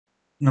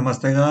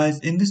Namaste guys,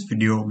 in this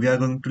video we are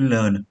going to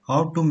learn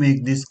how to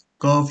make this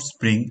curved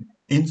spring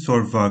in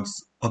Solidworks.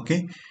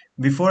 Okay,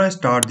 before I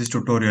start this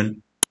tutorial,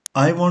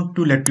 I want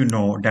to let you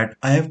know that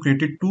I have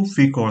created two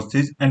free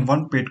courses and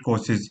one paid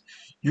courses.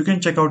 You can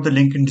check out the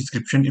link in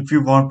description if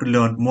you want to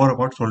learn more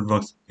about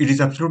Solidworks. It is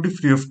absolutely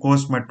free of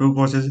course, my two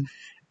courses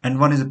and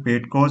one is a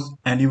paid course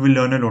and you will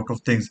learn a lot of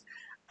things.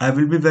 I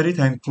will be very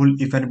thankful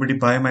if anybody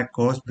buy my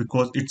course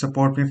because it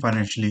supports me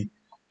financially.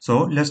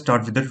 So let's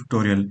start with the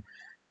tutorial.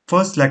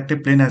 First, select a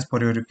plane as per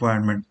your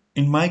requirement.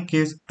 In my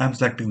case, I'm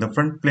selecting the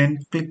front plane,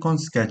 click on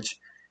sketch.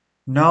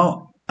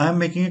 Now, I'm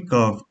making a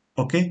curve,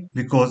 okay?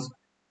 Because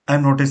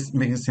I'm not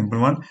making a simple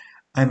one.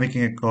 I'm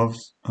making a curve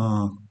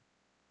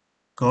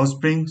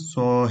spring.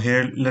 So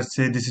here, let's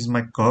say this is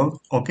my curve,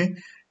 okay?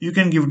 You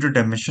can give it a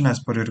dimension as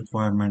per your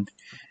requirement.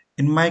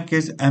 In my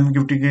case, I'm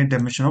giving a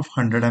dimension of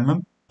 100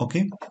 mm,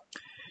 okay?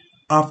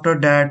 After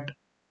that,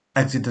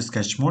 exit the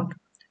sketch mode.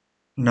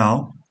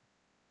 Now,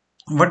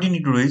 what you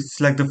need to do is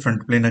select the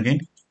front plane again,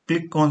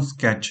 click on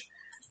sketch.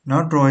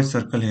 Now draw a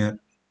circle here.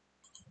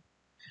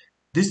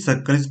 This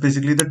circle is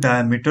basically the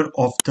diameter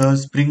of the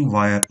spring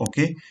wire,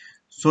 okay?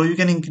 So you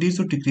can increase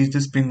or decrease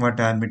the spring wire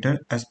diameter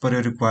as per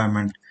your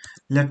requirement.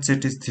 Let's say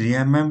it is 3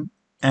 mm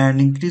and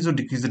increase or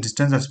decrease the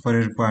distance as per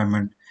your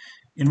requirement.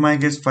 In my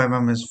case 5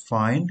 mm is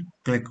fine.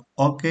 Click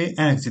OK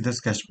and exit the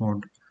sketch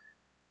mode.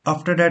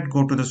 After that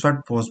go to the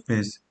swept post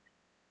page.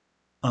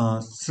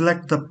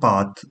 Select the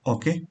path,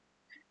 okay?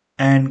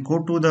 And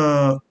go to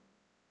the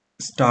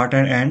start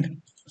and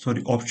end,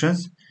 sorry,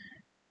 options.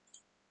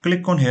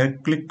 Click on here,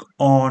 click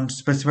on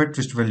specify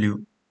twist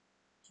value.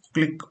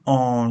 Click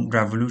on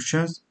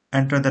revolutions,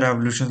 enter the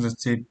revolutions,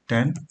 let's say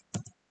 10.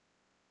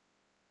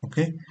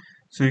 Okay,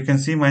 so you can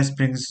see my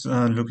spring is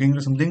looking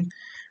or something.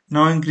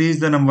 Now increase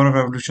the number of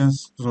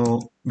revolutions, so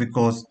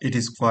because it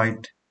is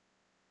quite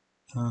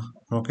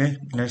okay,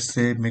 let's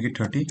say make it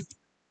 30.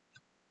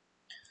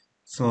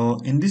 So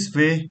in this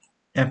way,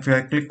 after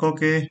I click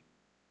OK,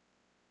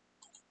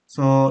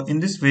 so in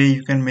this way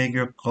you can make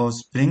your curve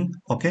spring.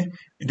 Okay,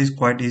 it is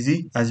quite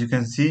easy. As you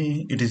can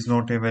see, it is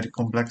not a very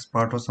complex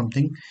part or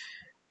something,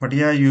 but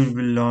yeah, you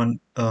will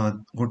learn a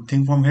good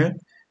thing from here.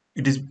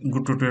 It is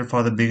good tutorial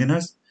for the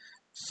beginners.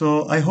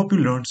 So I hope you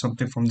learned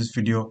something from this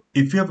video.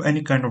 If you have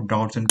any kind of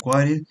doubts and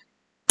queries,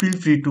 feel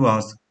free to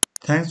ask.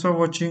 Thanks for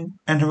watching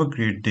and have a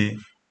great day.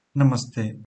 Namaste.